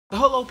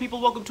Hello people,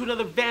 welcome to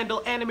another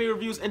Vandel anime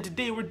reviews, and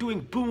today we're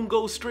doing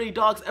Bungou Stray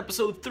Dogs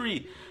episode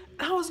 3.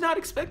 I was not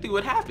expecting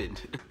what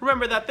happened.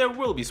 Remember that there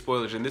will be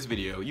spoilers in this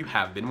video, you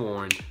have been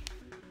warned.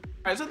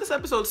 Alright, so this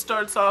episode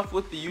starts off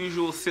with the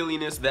usual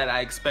silliness that I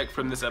expect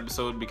from this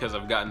episode because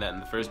I've gotten that in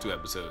the first two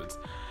episodes.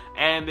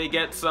 And they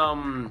get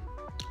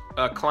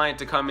a client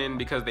to come in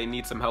because they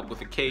need some help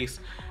with a case,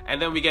 and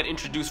then we get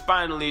introduced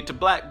finally to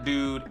Black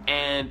Dude,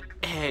 and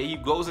he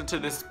goes into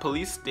this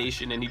police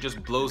station and he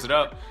just blows it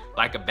up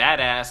like a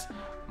badass,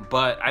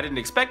 but I didn't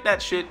expect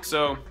that shit.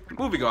 So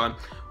moving on,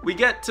 we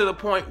get to the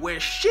point where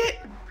shit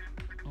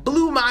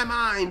blew my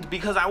mind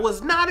because I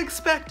was not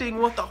expecting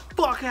what the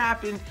fuck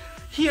happened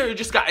here.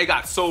 It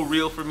got so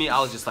real for me. I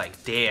was just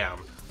like, damn,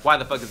 why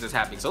the fuck is this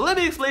happening? So let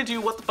me explain to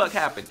you what the fuck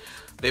happened.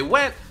 They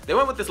went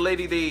with this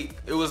lady.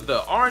 It was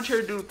the orange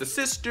haired dude with the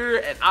sister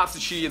and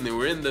Atsushi, and they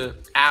were in the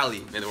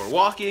alley and they were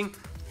walking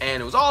and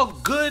it was all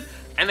good,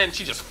 and then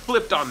she just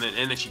flipped on them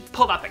and then she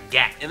pulled out the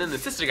gat and then the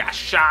sister got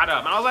shot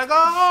up and I was like,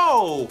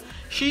 oh,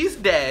 she's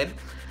dead.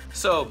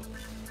 So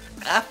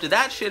after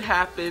that shit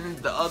happened,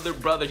 the other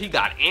brother, he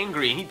got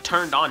angry and he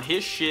turned on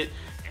his shit,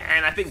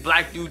 and I think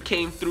Black Dude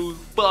came through,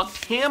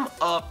 fucked him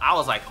up. I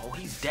was like, oh,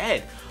 he's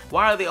dead.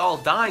 Why are they all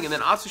dying? And then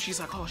Atsushi's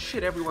like, oh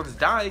shit, everyone's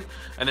dying.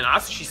 And then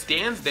Atsushi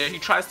stands there. He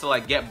tries to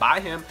like get by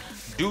him.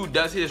 Dude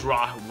does his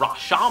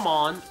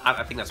Shaman,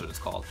 I think that's what it's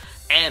called,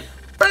 and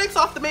breaks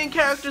off the main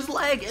character's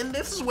leg. And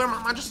this is where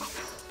my mind just,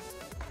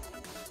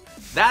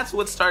 that's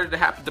what started to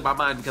happen to my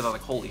mind, because I was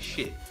like, holy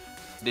shit,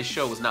 this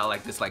show was not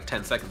like this like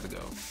 10 seconds ago.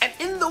 And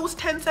in those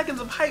 10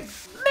 seconds of hype,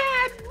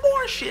 mad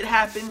more shit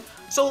happened.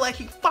 So like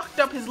he fucked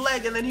up his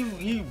leg and then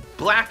he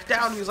blacked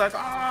out and he was like,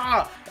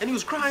 ah, and he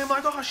was crying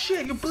like, oh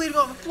shit, you're bleeding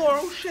on the floor,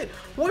 oh shit,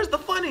 where's the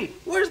funny?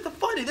 Where's the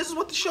funny? This is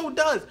what the show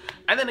does.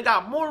 And then it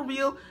got more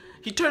real.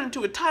 He turned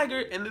into a tiger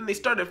and then they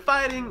started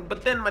fighting,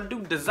 but then my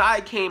dude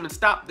Dazai came and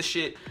stopped the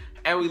shit,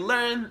 and we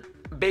learned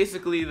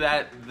basically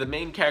that the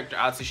main character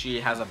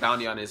Atsushi has a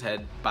bounty on his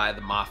head by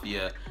the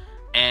mafia,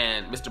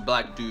 and Mr.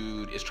 Black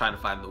Dude is trying to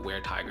find the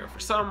were-tiger for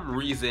some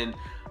reason.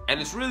 And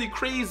it's really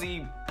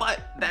crazy, but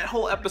that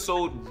whole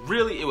episode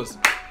really,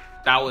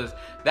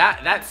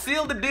 that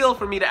sealed the deal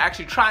for me to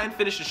actually try and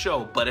finish the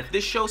show. But if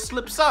this show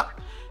slips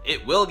up,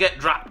 it will get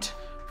dropped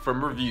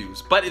from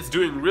reviews. But it's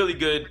doing really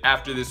good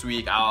after this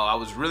week. I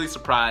was really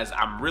surprised.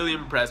 I'm really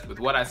impressed with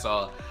what I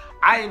saw.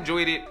 I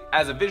enjoyed it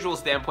as a visual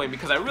standpoint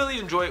because I really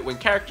enjoy it when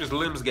characters'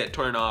 limbs get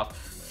torn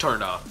off,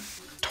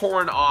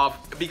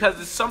 because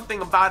there's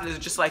something about it. It's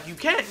just like, you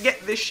can't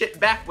get this shit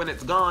back when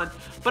it's gone.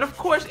 But of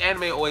course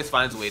anime always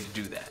finds a way to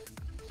do that.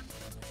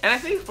 And I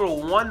think for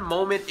one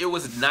moment it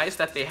was nice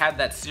that they had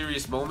that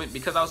serious moment,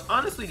 because I was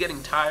honestly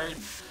getting tired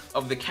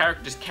of the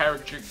characters'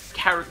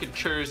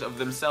 caricatures of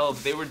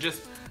themselves. They were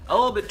just a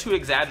little bit too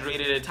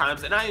exaggerated at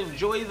times, and I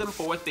enjoy them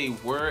for what they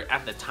were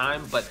at the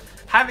time, but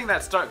having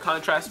that stark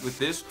contrast with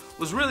this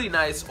was really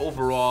nice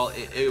overall.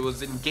 It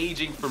was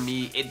engaging for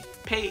me. It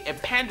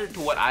pandered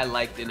to what I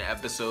liked in an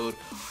episode,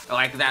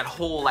 like that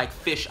whole like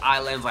fish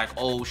islands, like,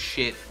 oh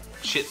shit,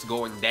 shit's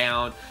going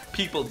down,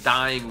 people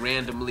dying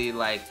randomly,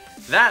 like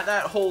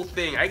that whole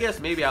thing. I guess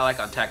maybe I like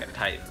Attack on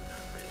Titan,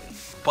 really.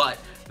 But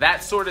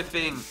that sort of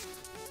thing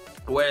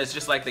where it's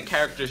just like the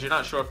characters, you're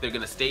not sure if they're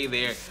gonna stay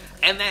there,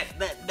 and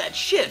that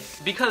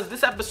shift, because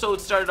this episode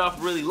started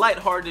off really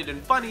lighthearted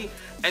and funny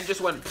and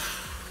just went,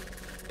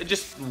 it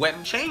just went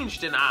and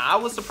changed, and I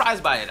was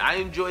surprised by it. I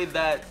enjoyed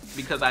that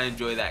because I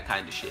enjoy that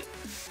kind of shit.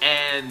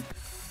 And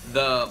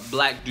the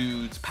Black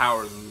Dude's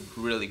power is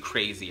really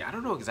crazy. I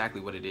don't know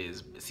exactly what it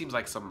is. It seems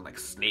like some like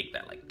snake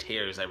that like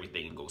tears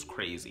everything and goes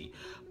crazy.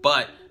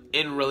 But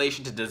in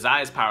relation to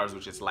Dazai's powers,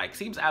 which is like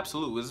seems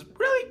absolute, was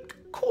really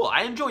cool.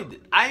 I enjoyed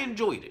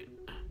it.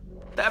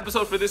 The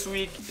episode for this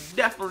week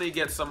definitely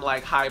gets some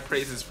like high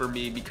praises for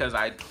me because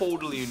I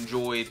totally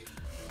enjoyed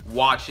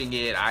watching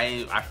it.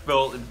 I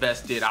felt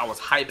invested. I was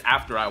hyped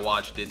after I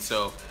watched it.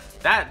 So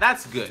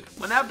that's good.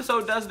 When an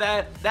episode does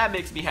that, that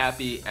makes me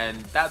happy, and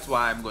that's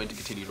why I'm going to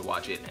continue to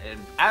watch it. And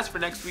as for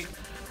next week,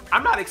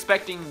 I'm not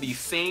expecting the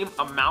same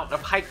amount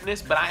of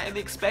hypeness, but I am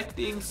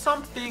expecting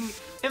something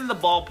in the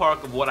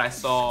ballpark of what I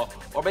saw,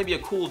 or maybe a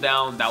cool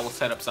down that will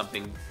set up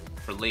something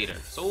for later.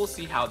 So we'll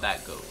see how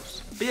that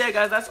goes. But yeah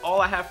guys, that's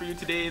all I have for you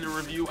today in the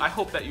review. I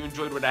hope that you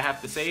enjoyed what I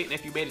have to say, and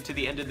if you made it to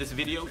the end of this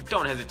video,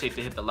 don't hesitate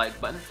to hit the like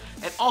button.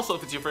 And also,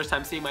 if it's your first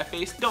time seeing my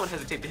face, don't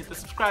hesitate to hit the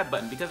subscribe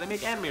button, because I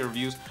make anime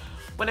reviews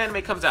when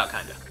anime comes out,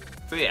 kinda.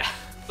 So yeah.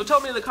 So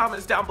tell me in the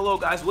comments down below,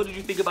 guys, what did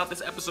you think about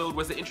this episode?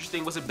 Was it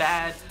interesting? Was it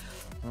bad?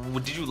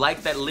 Did you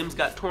like that limbs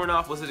got torn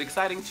off? Was it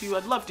exciting to you?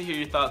 I'd love to hear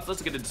your thoughts.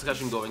 Let's get a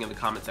discussion going in the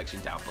comment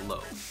section down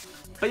below.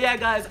 But yeah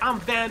guys, I'm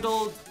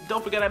Vandel.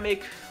 Don't forget I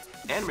make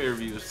anime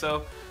reviews,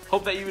 so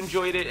hope that you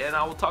enjoyed it, and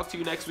I will talk to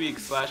you next week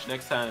 /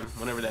 next time,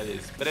 whenever that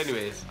is. But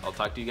anyways, I'll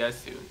talk to you guys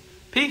soon.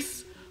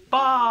 Peace.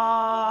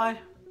 Bye.